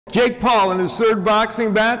Jake Paul in his third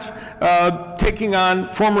boxing match, taking on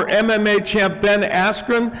former MMA champ Ben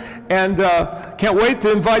Askren, and can't wait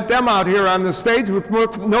to invite them out here on the stage.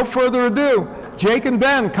 With no further ado, Jake and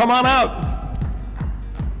Ben, come on out.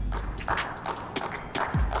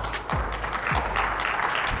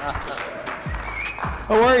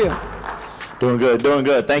 How are you? Doing good, doing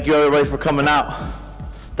good. Thank you everybody for coming out.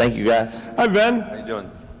 Thank you guys. Hi Ben. How you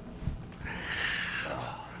doing?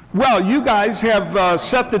 Well, you guys have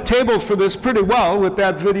set the table for this pretty well with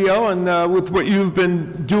that video and with what you've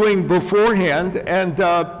been doing beforehand. And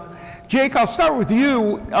Jake, I'll start with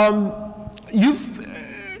you. You've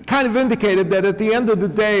kind of indicated that at the end of the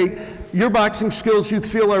day, your boxing skills you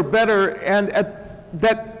feel are better, and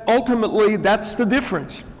that ultimately that's the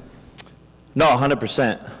difference. No,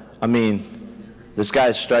 100%. I mean, this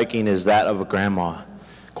guy's striking is that of a grandma.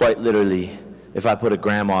 Quite literally, if I put a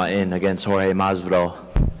grandma in against Jorge Masvidal,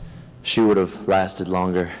 she would have lasted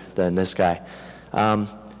longer than this guy.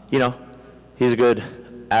 You know, he's a good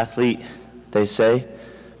athlete, they say,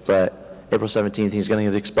 but April 17th, he's going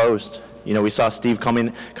to get exposed. You know, we saw Steve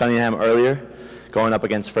Cunningham earlier going up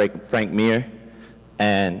against Frank Mir,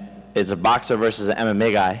 and it's a boxer versus an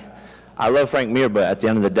MMA guy. I love Frank Mir, but at the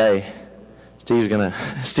end of the day, Steve's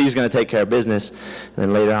gonna take care of business, and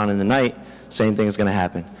then later on in the night, same thing is gonna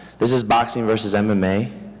happen. This is boxing versus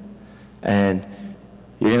MMA, and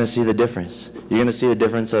you're going to see the difference. You're going to see the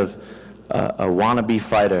difference of a wannabe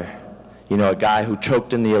fighter, you know, a guy who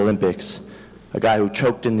choked in the Olympics, a guy who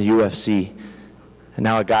choked in the UFC, and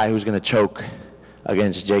now a guy who's going to choke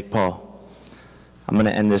against Jake Paul. I'm going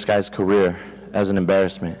to end this guy's career as an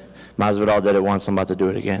embarrassment. Masvidal did it once, I'm about to do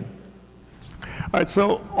it again. All right,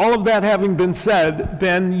 so all of that having been said,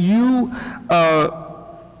 Ben, you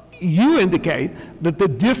indicate that the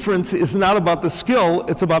difference is not about the skill,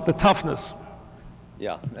 it's about the toughness.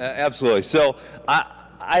 Yeah, absolutely. So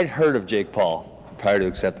I'd heard of Jake Paul prior to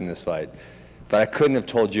accepting this fight, but I couldn't have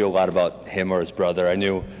told you a lot about him or his brother. I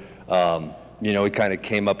knew, you know, he kind of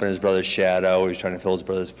came up in his brother's shadow. He was trying to fill his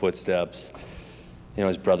brother's footsteps. You know,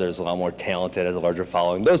 his brother is a lot more talented, has a larger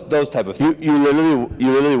following. Those type of things. You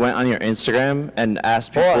literally went on your Instagram and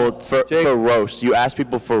asked people for roast. You asked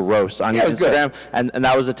people for roast on your Instagram, and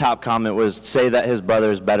that was the top comment was say that his brother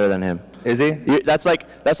is better than him. Is he? That's like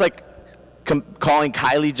calling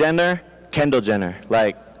Kylie Jenner Kendall Jenner.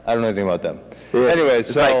 Like, I don't know anything about them. Yeah, anyway,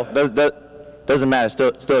 so like, doesn't matter.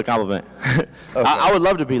 Still a compliment. Okay. I would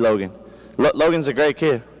love to be Logan. Logan's a great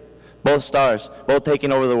kid. Both stars, both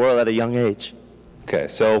taking over the world at a young age. Okay,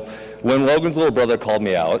 so when Logan's little brother called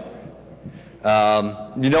me out,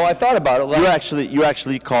 you know, I thought about it. Like, you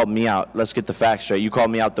actually called me out. Let's get the facts straight. You called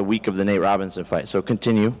me out the week of the Nate Robinson fight. So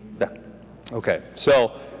continue. Yeah. Okay, so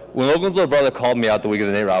when Logan's little brother called me out the week of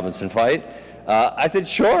the Nate Robinson fight, I said,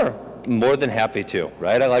 sure, more than happy to,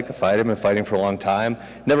 right? I like to fight. I've been fighting for a long time.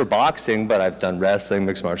 Never boxing, but I've done wrestling,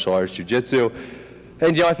 mixed martial arts, jiu-jitsu.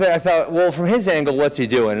 And, you know, I thought, well, from his angle, what's he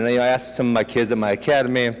doing? And, you know, I asked some of my kids at my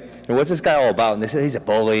academy, you know, what's this guy all about? And they said, he's a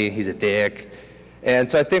bully, he's a dick. And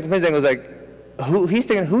so I think from his angle, it was like, he's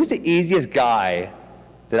thinking, who's the easiest guy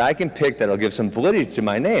that I can pick that'll give some validity to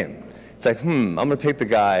my name? It's like, I'm going to pick the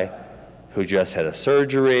guy who just had a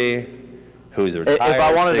surgery, who's retired. If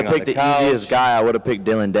I wanted to pick the easiest guy, I would have picked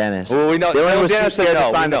Dylan Dennis. Well, we know Dylan was too Dennis scared to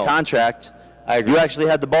sign the contract. I agree. You actually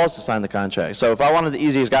had the balls to sign the contract. So if I wanted the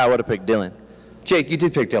easiest guy, I would have picked Dylan. Jake, you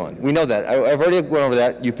did pick Dylan. We know that. I've already went over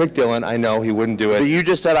that. You picked Dylan. I know he wouldn't do it. But you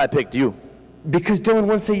just said I picked you. Because Dylan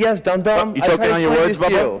wouldn't say yes, dum-dum. You choking on your words,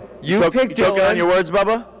 Bubba? You picked Dylan. You choking on your words,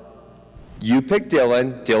 Bubba? You picked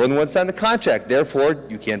Dylan. Dylan wouldn't sign the contract. Therefore,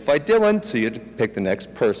 you can't fight Dylan, so you have to pick the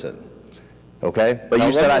next person. Okay? But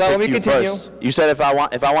you said I picked you continue. First. You said if I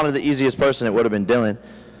wanted the easiest person, it would have been Dylan.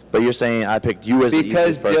 But you're saying I picked you as the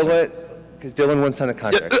easiest person. Because Dylan wouldn't sign a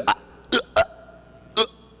contract.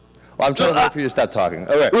 Well, I'm trying to wait for you to stop talking.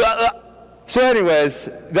 Okay. So anyways,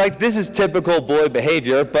 like, this is typical bully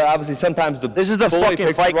behavior, but obviously sometimes the this is the bully fucking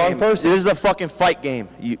picks fight the wrong game. person. This is the fucking fight game.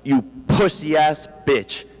 You pussy ass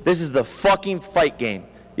bitch. This is the fucking fight game.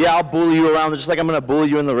 Yeah, I'll bully you around just like I'm gonna bully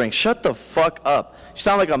you in the ring. Shut the fuck up. You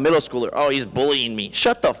sound like a middle schooler. Oh, he's bullying me.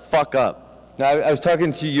 Shut the fuck up. Now, I was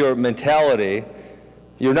talking to your mentality.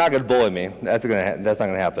 You're not gonna bully me. That's not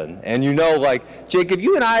gonna happen. And you know, like, Jake, if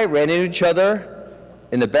you and I ran into each other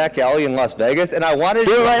in the back alley in Las Vegas, and I wanted to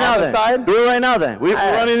do it right now then. Do it right now then. We're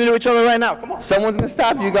running into each other right now. Come on. Someone's gonna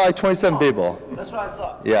stop you. You got like 27 people. That's what I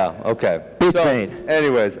thought. Yeah. Okay. Bitch so, made.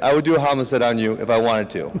 Anyways, I would do a homicide on you if I wanted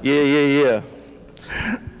to. Yeah.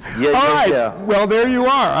 All right. Well, there you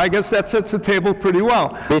are. I guess that sets the table pretty well.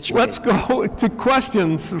 Bitch, let's go to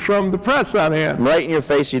questions from the press on hand. Right in your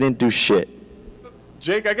face, you didn't do shit.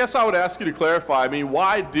 Jake, I guess I would ask you to clarify. I mean,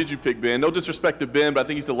 why did you pick Ben? No disrespect to Ben, but I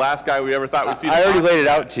think he's the last guy we ever thought we'd see. I already laid it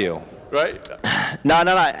out to you. Right? No.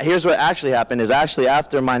 Here's what actually happened is actually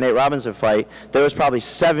after my Nate Robinson fight, there was probably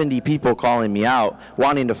 70 people calling me out,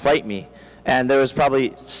 wanting to fight me. And there was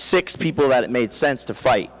probably 6 people that it made sense to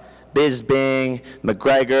fight. Bisbing,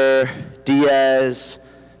 McGregor, Diaz,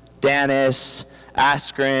 Danis,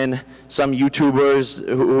 Askren, some YouTubers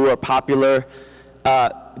who are popular.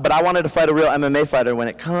 But I wanted to fight a real MMA fighter. When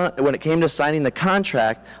it came to signing the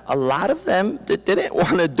contract, a lot of them didn't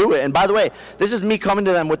want to do it. And by the way, this is me coming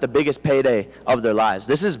to them with the biggest payday of their lives.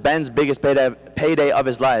 This is Ben's biggest payday of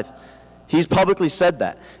his life. He's publicly said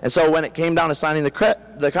that. And so when it came down to signing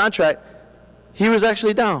the contract, he was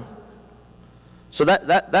actually down. So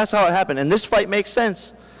that's how it happened. And this fight makes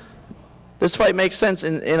sense. This fight makes sense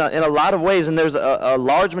in a lot of ways. And there's a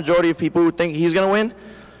large majority of people who think he's going to win.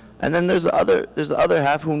 And then there's the other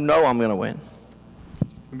half who know I'm going to win.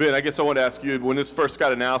 Ben, I guess I want to ask you, when this first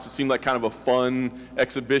got announced, it seemed like kind of a fun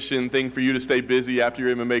exhibition thing for you to stay busy after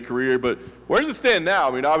your MMA career. But where does it stand now?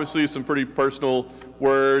 I mean, obviously some pretty personal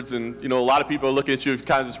words, and a lot of people are looking at you as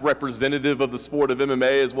kind of this representative of the sport of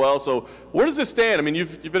MMA as well. So where does this stand? I mean,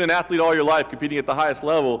 you've been an athlete all your life, competing at the highest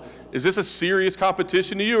level. Is this a serious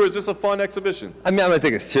competition to you, or is this a fun exhibition? I mean, I'm going to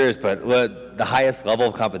take it serious, but the highest level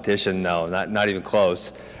of competition, no, not even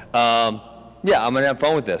close. Yeah, I'm going to have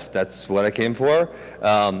fun with this. That's what I came for.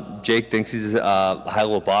 Jake thinks he's a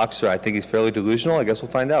high-level boxer. I think he's fairly delusional. I guess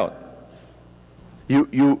we'll find out.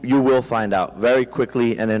 You will find out very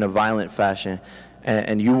quickly and in a violent fashion,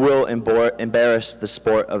 and you will embarrass the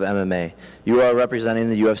sport of MMA. You are representing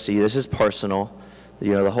the UFC. This is personal.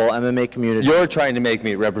 The whole MMA community. You're trying to make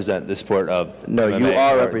me represent the sport of No, MMA you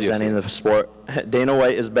are representing the sport. Dana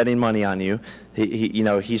White is betting money on you.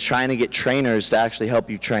 He's trying to get trainers to actually help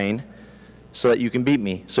you train so that you can beat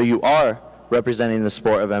me. So you are representing the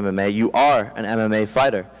sport of MMA. You are an MMA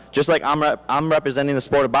fighter. Just like I'm representing the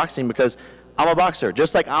sport of boxing because I'm a boxer.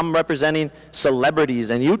 Just like I'm representing celebrities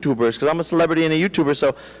and YouTubers because I'm a celebrity and a YouTuber.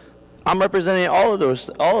 So I'm representing all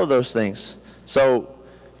of those things. So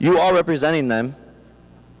you are representing them,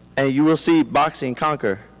 and you will see boxing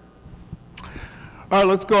conquer. All right,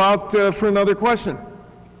 let's go out for another question.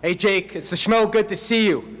 Hey, Jake, it's the Schmo. Good to see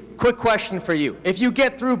you. Quick question for you. If you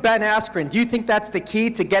get through Ben Askren, do you think that's the key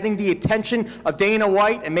to getting the attention of Dana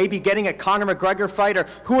White and maybe getting a Conor McGregor fight? Or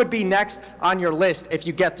who would be next on your list if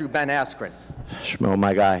you get through Ben Askren? Schmo,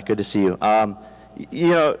 my guy, good to see you. I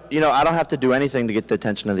don't have to do anything to get the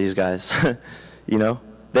attention of these guys.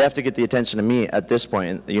 They have to get the attention of me at this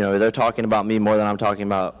point. They're talking about me more than I'm talking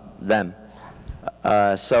about them.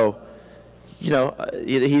 He's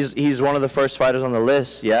one of the first fighters on the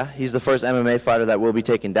list, yeah. He's the first MMA fighter that will be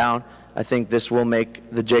taken down. I think this will make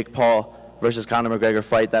the Jake Paul versus Conor McGregor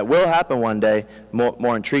fight that will happen one day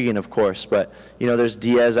more intriguing, of course. But, there's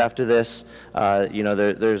Diaz after this.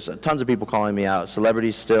 There's tons of people calling me out,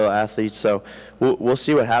 celebrities still, athletes. So we'll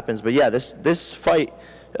see what happens. But, yeah, this fight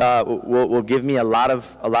will give me a lot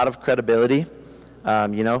of credibility.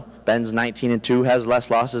 Ben's 19-2, has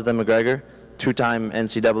less losses than McGregor. 2-time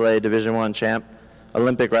NCAA Division I champ,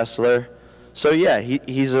 Olympic wrestler. So yeah,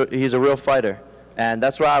 he's a real fighter, and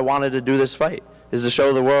that's why I wanted to do this fight, is to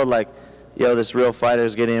show the world like, this real fighter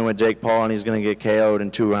is getting in with Jake Paul and he's going to get KO'd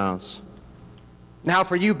in 2 rounds. Now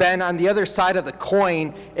for you, Ben, on the other side of the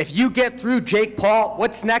coin, if you get through Jake Paul,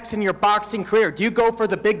 what's next in your boxing career? Do you go for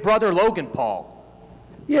the big brother Logan Paul?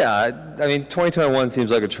 Yeah, I mean, 2021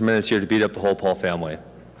 seems like a tremendous year to beat up the whole Paul family.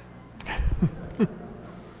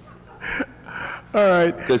 All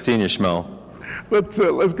right. Good seeing you, Schmo. Let's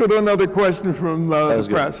go to another question from the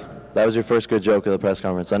press. That was your first good joke at the press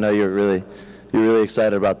conference. I know you're really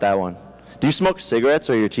excited about that one. Do you smoke cigarettes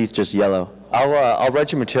or are your teeth just yellow? I'll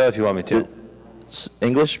write your material if you want me to.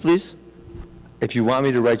 English, please? If you want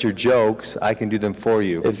me to write your jokes, I can do them for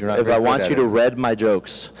you. If I want you to read my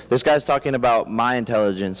jokes. This guy's talking about my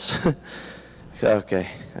intelligence. Okay.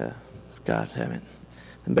 God damn it.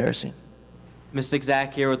 Embarrassing. Mystic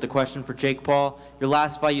Zach here with the question for Jake Paul. Your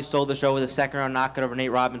last fight, you stole the show with a second-round knockout over Nate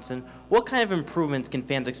Robinson. What kind of improvements can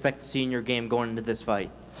fans expect to see in your game going into this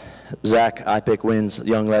fight? Zach, I pick wins,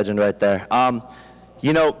 young legend right there.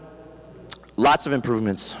 Lots of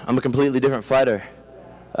improvements. I'm a completely different fighter.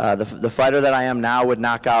 The fighter that I am now would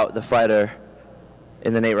knock out the fighter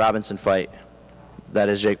in the Nate Robinson fight. That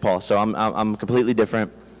is Jake Paul. So I'm completely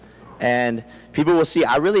different. And people will see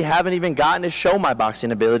I really haven't even gotten to show my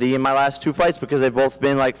boxing ability in my last 2 fights because they've both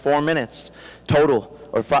been like 4 minutes total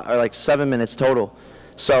or like 7 minutes total.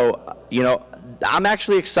 So, I'm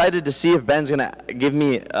actually excited to see if Ben's going to give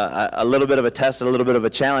me a little bit of a test, a little bit of a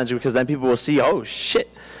challenge, because then people will see, oh, shit,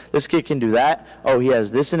 this kid can do that. Oh, he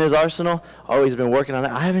has this in his arsenal. Oh, he's been working on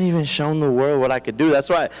that. I haven't even shown the world what I could do. That's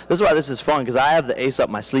why this is fun, because I have the ace up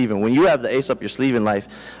my sleeve. And when you have the ace up your sleeve in life,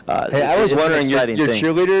 hey, I was wondering, your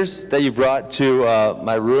cheerleaders that you brought to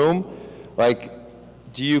my room, like,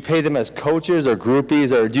 do you pay them as coaches or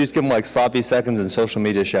groupies, or do you just give them like sloppy seconds and social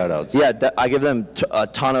media shout-outs? Yeah, I give them a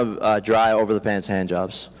ton of dry over-the-pants hand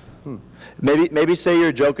jobs. Maybe say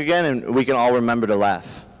your joke again, and we can all remember to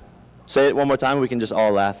laugh. Say it one more time, we can just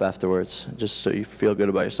all laugh afterwards, just so you feel good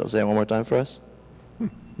about yourself. Say it one more time for us.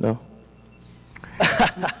 No?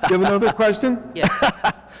 You have another question? Yeah.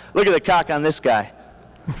 Look at the cock on this guy.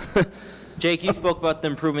 Jake, you spoke about the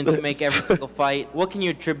improvements you make every single fight. What can you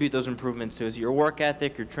attribute those improvements to? Is it your work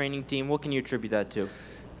ethic, your training team? What can you attribute that to?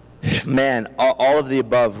 Man, all of the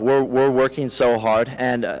above. We're working so hard,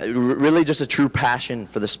 and really just a true passion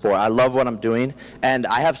for the sport. I love what I'm doing, and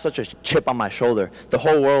I have such a chip on my shoulder. The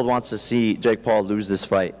whole world wants to see Jake Paul lose this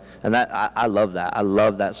fight, and I love that. I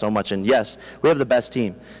love that so much. And yes, we have the best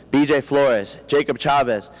team. BJ Flores, Jacob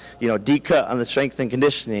Chavez, D Cut on the strength and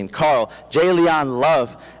conditioning, Carl, Jay Leon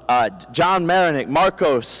Love, John Marinick,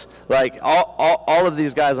 Marcos, like all of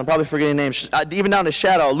these guys. I'm probably forgetting names. Even down to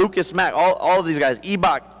Shadow, Lucas Mack, all of these guys,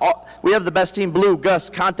 Ebach. We have the best team. Blue, Gus,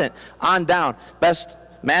 Content, on down. Best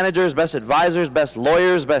managers, best advisors, best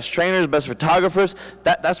lawyers, best trainers, best photographers.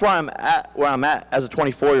 That's why I'm at where I'm at as a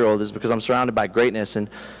 24-year-old, is because I'm surrounded by greatness. And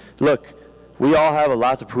look, we all have a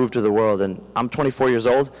lot to prove to the world, and I'm 24 years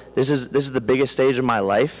old. This is the biggest stage of my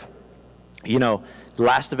life. The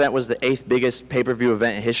last event was the 8th biggest pay-per-view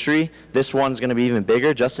event in history. This one's going to be even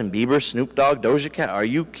bigger. Justin Bieber, Snoop Dogg, Doja Cat. Are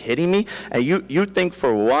you kidding me? And you think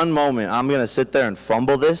for one moment I'm going to sit there and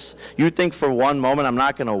fumble this? You think for one moment I'm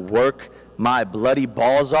not going to work my bloody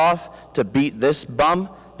balls off to beat this bum,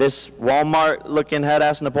 this Walmart-looking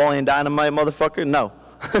head-ass Napoleon Dynamite motherfucker? No.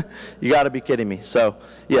 You got to be kidding me. So,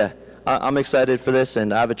 yeah, I'm excited for this,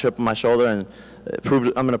 and I have a chip on my shoulder, and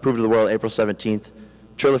I'm going to prove to the world April 17th.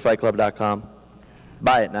 TrillerFightClub.com.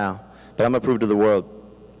 Buy it now. But I'm going to prove to the world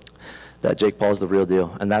that Jake Paul's the real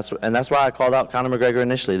deal. And that's why I called out Conor McGregor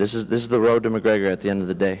initially. This is the road to McGregor at the end of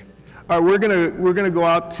the day. All right, we're gonna go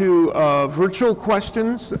out to virtual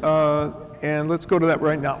questions, and let's go to that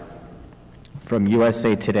right now. From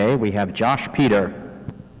USA Today, we have Josh Peter.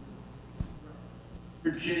 For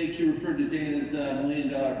Jake, you referred to Dana's $1 million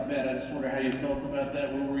bet. I just wonder how you felt about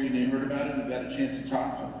that. Where were you when you heard about it? Have you had a chance to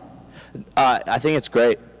talk to him? I think it's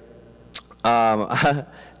great. Dana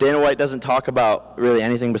White doesn't talk about really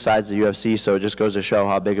anything besides the UFC, so it just goes to show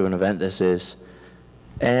how big of an event this is.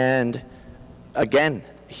 And again,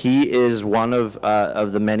 he is one of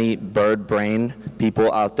the many bird brain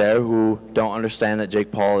people out there who don't understand that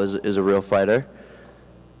Jake Paul is a real fighter.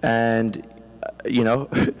 And,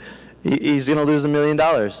 he's going to lose $1 million.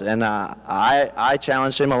 And I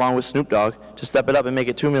challenged him along with Snoop Dogg to step it up and make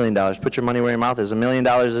it $2 million. Put your money where your mouth is. $1 million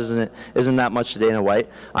isn't that much to Dana White.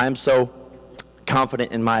 I am so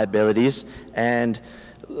confident in my abilities, and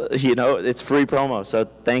it's free promo, so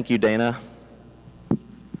thank you, Dana.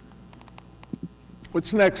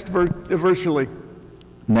 What's next virtually?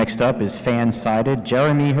 Next up is fan-sided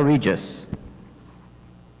Jeremy Haregis.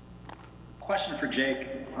 Question for Jake.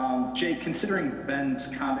 Jake, considering Ben's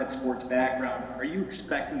combat sports background, are you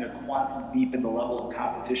expecting a quantum leap in the level of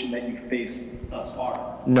competition that you've faced thus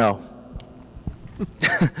far? No.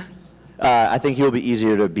 I think he'll be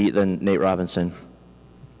easier to beat than Nate Robinson.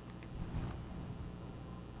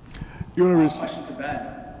 You want to question to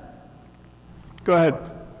Ben? Go ahead.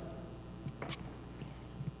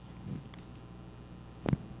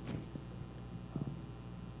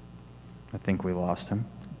 I think we lost him.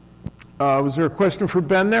 Was there a question for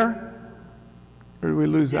Ben there? Or did we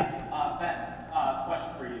lose that? Yes, Ben,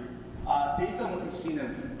 question for you. Based on what you've seen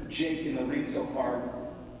of Jake in the ring so far,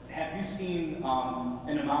 have you seen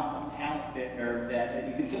an amount of talent there that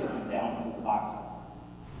you consider him talented as a boxer?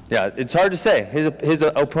 Yeah, it's hard to say. His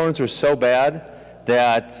opponents were so bad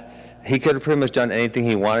that he could have pretty much done anything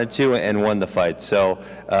he wanted to and won the fight. So,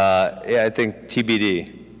 yeah, I think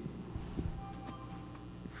TBD.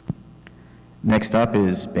 Next up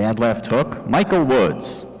is bad left hook, Michael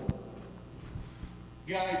Woods.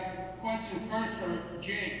 Guys, question first for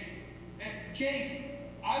Jake. Jake,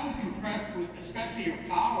 I was impressed with especially your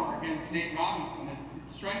power against Nate Robinson.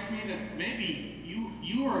 It strikes me that maybe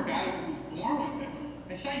you are a guy who was born with it.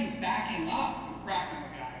 I saw you backing up and cracking the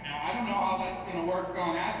guy. Now, I don't know how that's going to work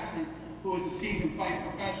on Askren, who is a seasoned fight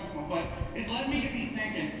professional, but it led me to be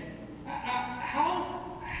thinking,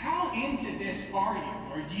 how how into this are you?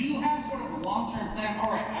 Or do you have sort of a long-term plan?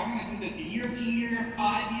 All right, I'm going to do this a year, 2 years,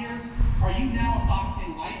 5 years. Are you now a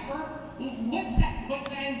boxing lifer? What's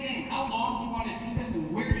the end game? How long do you want to do this,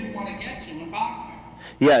 and where do you want to get to in boxing?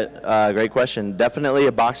 Yeah, great question. Definitely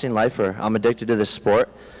a boxing lifer. I'm addicted to this sport,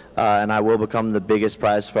 and I will become the biggest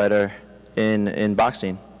prize fighter in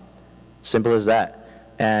boxing. Simple as that.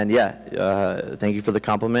 And yeah, thank you for the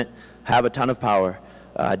compliment. Have a ton of power.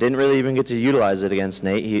 I didn't really even get to utilize it against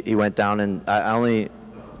Nate. He went down, and I only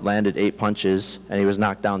landed 8 punches, and he was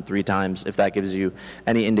knocked down 3 times, if that gives you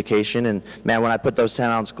any indication. And man, when I put those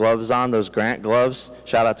 10-ounce gloves on, those Grant gloves,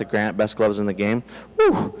 shout out to Grant, best gloves in the game,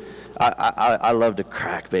 whew, I love to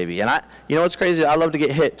crack, baby. And you know what's crazy? I love to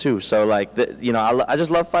get hit too. So like, you know, I just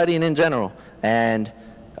love fighting in general. And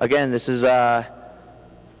again, this is the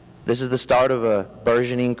start of a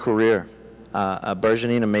burgeoning career, a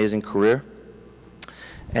burgeoning, amazing career.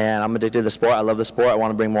 And I'm addicted to the sport. I love the sport. I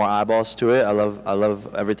want to bring more eyeballs to it. I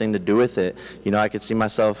love everything to do with it. You know, I could see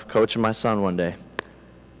myself coaching my son one day.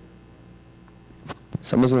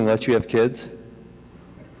 Someone's gonna let you have kids?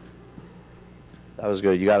 That was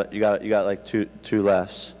good. You got like two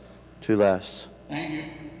lefts. 2 lefts. Thank you.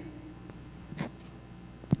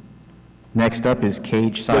 Next up is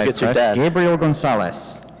cage side at your press, dad. Gabriel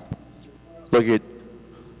Gonzalez. Look at.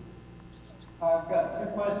 I've got 2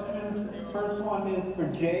 questions. First one is for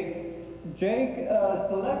Jake. Jake,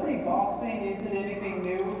 celebrity boxing isn't anything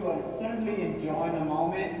new, but it's certainly enjoying a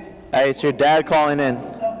moment. Hey, it's your dad calling in.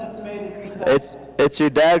 Stuff that's made it successful. It's your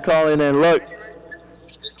dad calling in. Look.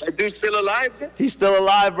 That dude's still alive? He's still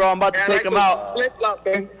alive, bro. I'm about to take him out. Flip-flop,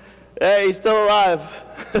 man. Hey, he's still alive.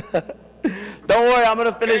 Don't worry, I'm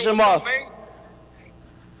gonna finish him off.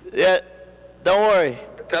 Yeah, don't worry.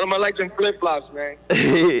 Tell him I like them flip-flops, man.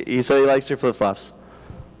 He said he likes your flip-flops.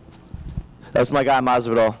 That's my guy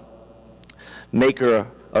Masvidal, maker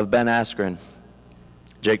of Ben Askren.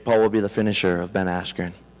 Jake Paul will be the finisher of Ben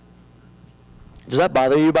Askren. Does that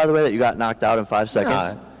bother you, by the way, that you got knocked out in 5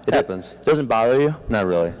 seconds? Nah, it happens. It doesn't bother you? Not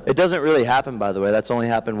really. It doesn't really happen, by the way. That's only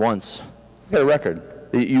happened once. You got a record.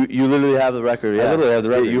 You literally have the record, yeah. I literally have the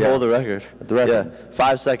record, You yeah. hold the record. The record. Yeah,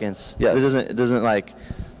 5 seconds. Yes. It doesn't like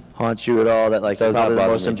haunt you at all that like you're Does not probably the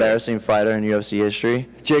bother most me, Jake. embarrassing fighter in UFC history.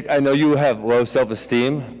 Jake, I know you have low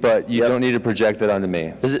self-esteem, but you don't need to project it onto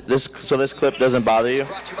me. So this clip doesn't bother you?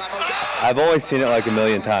 I've always seen it like a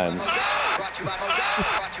million times.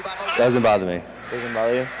 Doesn't bother me. Doesn't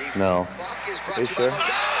bother you? No. Are you sure?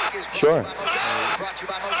 Sure.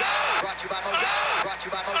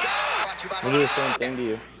 We'll do the same thing to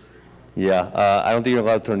you. Yeah, I don't think you're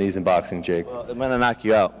allowed to throw knees in boxing, Jake. Well, I'm gonna knock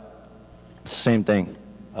you out. Same thing.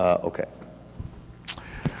 Okay.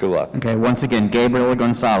 Good luck. Okay, once again, Gabriel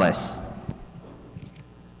Gonzalez.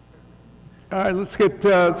 All right, let's get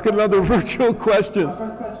another virtual question. My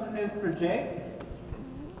first question is for Jake.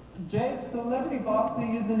 Jake, celebrity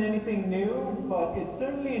boxing isn't anything new, but it's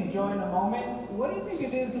certainly enjoying a moment. What do you think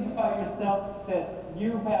it is about yourself that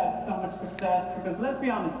you've had so much success? Because let's be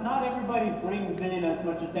honest, not everybody brings in as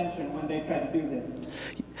much attention when they try to do this.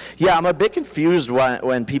 Yeah, I'm a bit confused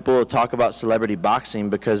when people talk about celebrity boxing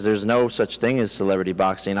because there's no such thing as celebrity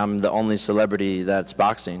boxing. I'm the only celebrity that's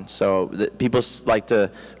boxing. So people like to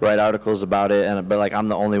write articles about it, but like I'm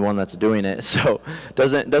the only one that's doing it. So it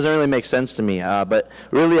doesn't really make sense to me. But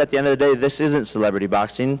really, at the end of the day, this isn't celebrity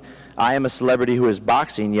boxing. I am a celebrity who is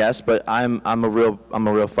boxing, yes, but I'm a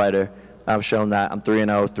real fighter. I've shown that. I'm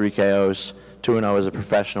 3-0, 3 KOs, 2-0 as a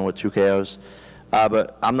professional with 2 KOs.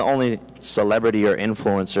 But I'm the only celebrity or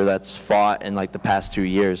influencer that's fought in like the past 2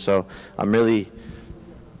 years, so I'm really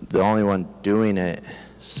the only one doing it.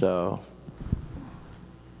 So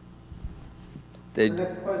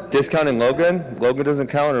Discounting Logan? Logan doesn't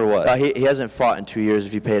count or what? he hasn't fought in 2 years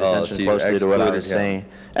if you paid attention so you closely to what I excluded was him. saying.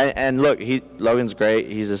 And look, Logan's great.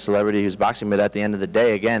 He's a celebrity who's boxing, but at the end of the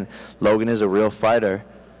day, again, Logan is a real fighter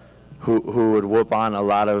who would whoop on a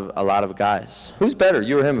lot of guys. Who's better,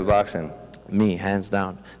 you or him at boxing? Me, hands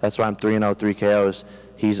down. That's why I'm 3-0, 3 KOs.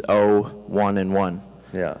 He's 0-1-1.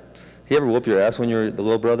 Yeah. He ever whoop your ass when you were the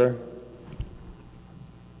little brother?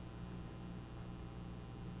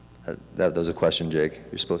 That was a question, Jake.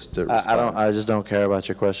 You're supposed to respond. I just don't care about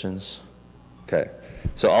your questions. Okay.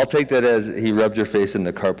 So I'll take that as he rubbed your face in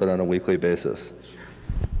the carpet on a weekly basis.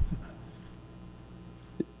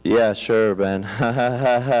 Yeah, sure, Ben. All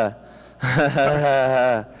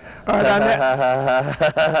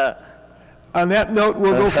right, on that note,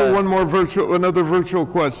 we'll go for another virtual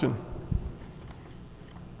question.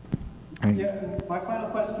 Yeah, my final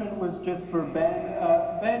question was just for Ben.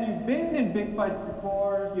 Ben, you've been in big fights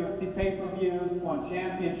before, UFC pay-per-views, won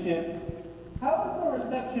championships. How has the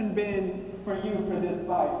reception been for you for this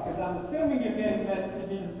fight? Because I'm assuming you're getting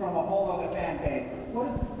messages from a whole other fan base. What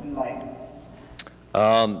is it like?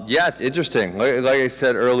 Yeah, it's interesting. Like I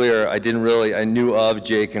said earlier, I knew of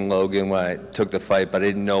Jake and Logan when I took the fight, but I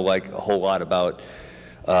didn't know like a whole lot about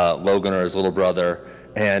Logan or his little brother.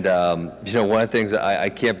 And you know, one of the things that I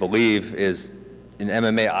can't believe is in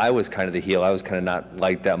MMA, I was kind of the heel. I was kind of not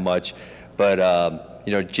liked that much. But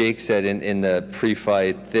you know, Jake said in the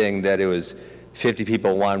pre-fight thing that it was 50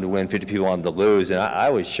 people wanted him to win, 50 people wanted him to lose. And I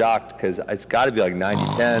was shocked because it's got to be like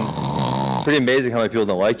 90-10. Pretty amazing how many people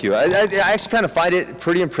don't like you. I actually kind of find it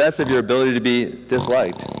pretty impressive, your ability to be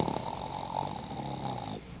disliked.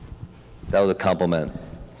 That was a compliment.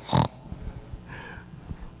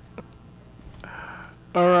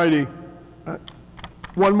 All righty.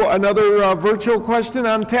 One more, another virtual question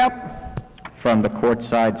on tap? From the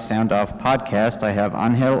Courtside Sound Off podcast, I have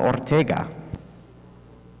Angel Ortega.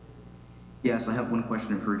 Yes, I have one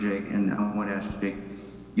question for Jake, and I want to ask Jake.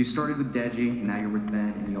 You started with Deji, and now you're with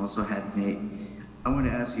Ben, and you also had Nate. I want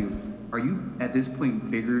to ask you, are you at this point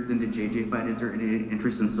bigger than the JJ fight? Is there any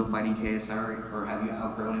interest in still fighting KSI, or have you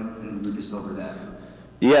outgrown him and you're just over that?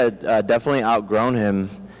 Yeah, definitely outgrown him.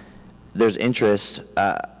 There's interest.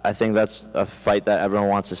 I think that's a fight that everyone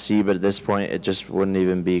wants to see, but at this point, it just wouldn't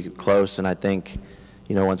even be close. And I think,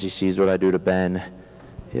 you know, once he sees what I do to Ben,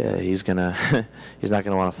 yeah, he's not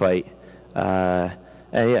gonna want to fight.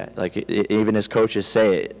 And yeah, like even his coaches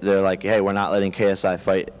say it. They're like, hey, we're not letting KSI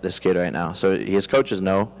fight this kid right now. So his coaches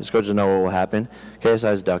know. His coaches know what will happen.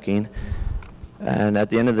 KSI's ducking. And at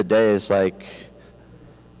the end of the day, it's like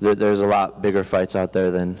there's a lot bigger fights out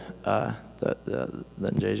there than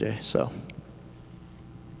JJ. So.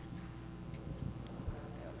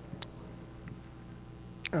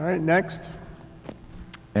 All right, next.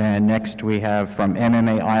 And next we have from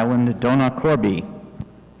MMA Island, Donna Corby.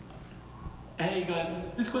 Hey guys,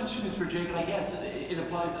 this question is for Jake, and I guess it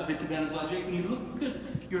applies a bit to Ben as well. Jake, when you look at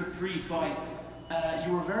your 3 fights,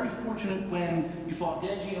 you were very fortunate when you fought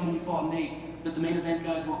Deji and when you fought Nate, that the main event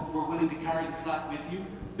guys were willing to carry the slack with you,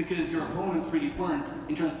 because your opponents really weren't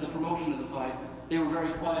in terms of the promotion of the fight. They were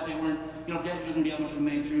very quiet. They weren't, you know, Deji doesn't get much of a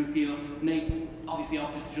mainstream appeal. Nate obviously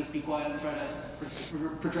opted to just be quiet and try to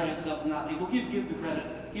portray himself as an athlete. Well, give the credit.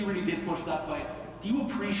 He really did push that fight. Do you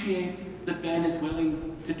appreciate that Ben is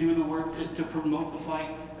willing to do the work to promote the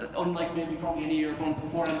fight, unlike maybe probably any of your opponents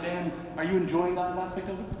before? And Ben, are you enjoying that aspect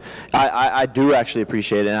of it? I do actually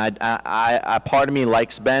appreciate it, and I part of me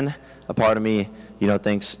likes Ben. A part of me, you know,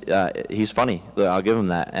 thinks he's funny. I'll give him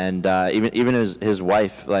that. And even his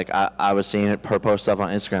wife, like I was seeing her post stuff on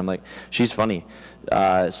Instagram, like she's funny.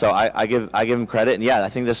 So I give him credit, and yeah, I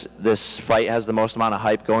think this fight has the most amount of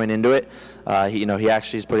hype going into it. He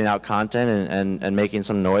actually is putting out content and making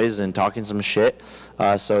some noise and talking some shit.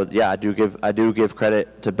 So yeah, I do give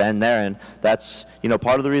credit to Ben there, and that's, you know,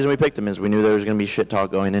 part of the reason we picked him is we knew there was going to be shit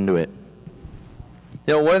talk going into it.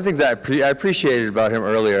 You know, one of the things that I appreciated about him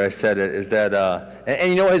earlier, I said it, is that, and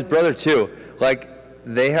you know, his brother too, like,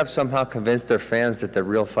 they have somehow convinced their fans that they're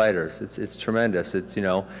real fighters. It's tremendous. It's, you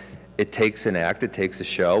know, it takes an act, it takes a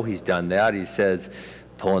show. He's done that. He says,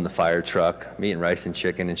 pulling the fire truck, I'm eating rice and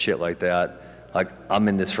chicken and shit like that. Like, I'm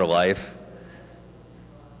in this for life.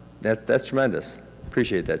 That's tremendous.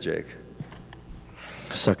 Appreciate that, Jake.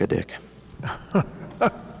 Suck a dick.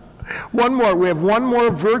 One more. We have one more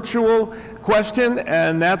virtual question,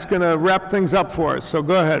 and that's going to wrap things up for us. So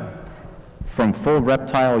go ahead. From Full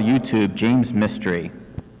Reptile YouTube, James Mystery.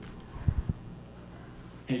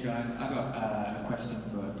 Hey guys, I got a question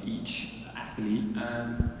for each athlete.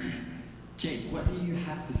 Jake, what do you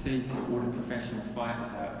have to say to all the professional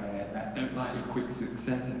fighters out there that don't like your quick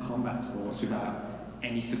success in combat sports without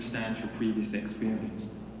any substantial previous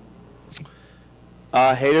experience?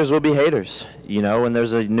 Haters will be haters. You know, when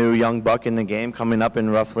there's a new young buck in the game coming up in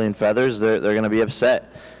ruffling feathers, they're going to be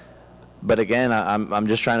upset. But again, I'm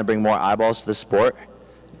just trying to bring more eyeballs to the sport,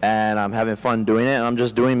 and I'm having fun doing it, and I'm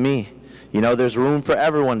just doing me. You know, there's room for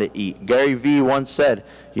everyone to eat. Gary Vee once said,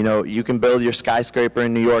 you know, you can build your skyscraper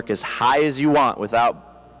in New York as high as you want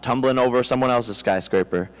without tumbling over someone else's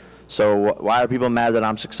skyscraper. So why are people mad that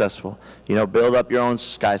I'm successful? You know, build up your own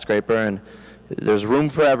skyscraper, and there's room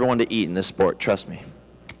for everyone to eat in this sport, trust me.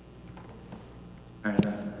 Fair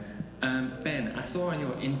enough. Ben, I saw on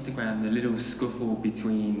your Instagram the little scuffle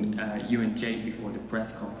between you and Jake before the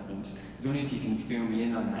press conference. I was wondering if you can fill me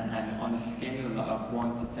in on that, and on a scale of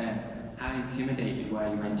 1 to 10, how intimidated were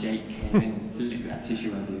you when Jake came in and flicked that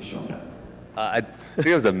tissue under your shoulder? I think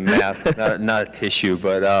it was a mask, not a tissue,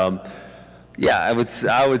 but yeah, I would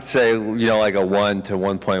say, you know, like a 1 to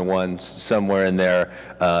 1.1, somewhere in there.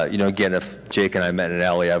 You know, again, if Jake and I met in an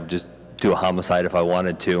alley, I would just do a homicide if I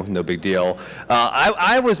wanted to, no big deal.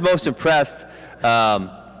 I was most impressed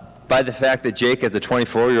by the fact that Jake, as a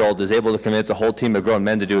 24-year-old, is able to convince a whole team of grown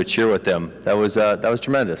men to do a cheer with him. That was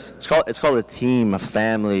tremendous. It's called a team, a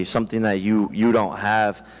family, something that you don't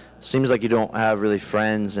have. Seems like you don't have really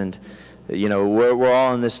friends, and you know, we're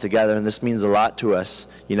all in this together, and this means a lot to us.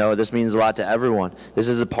 You know, this means a lot to everyone. This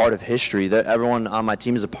is a part of history. That everyone on my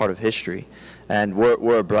team is a part of history, and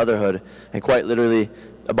we're a brotherhood, and quite literally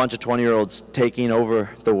a bunch of 20-year-olds taking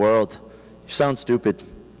over the world. You sound stupid.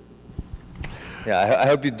 Yeah, I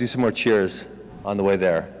hope you do some more cheers on the way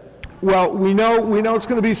there. Well, we know it's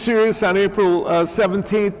going to be serious on April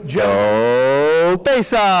 17th. Go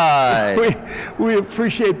Bayside! We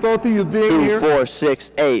appreciate both of you being here. 2, 4,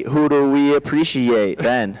 6, 8. Who do we appreciate?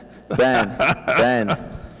 Ben. God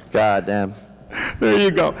damn. There you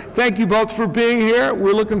go. Thank you both for being here.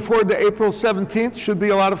 We're looking forward to April 17th. Should be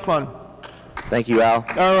a lot of fun. Thank you, Al.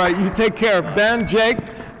 All right, you take care. Ben, Jake,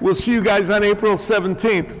 we'll see you guys on April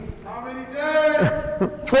 17th.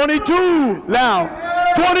 22! Now,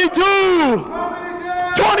 22!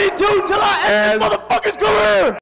 22 till I end this motherfucker's career!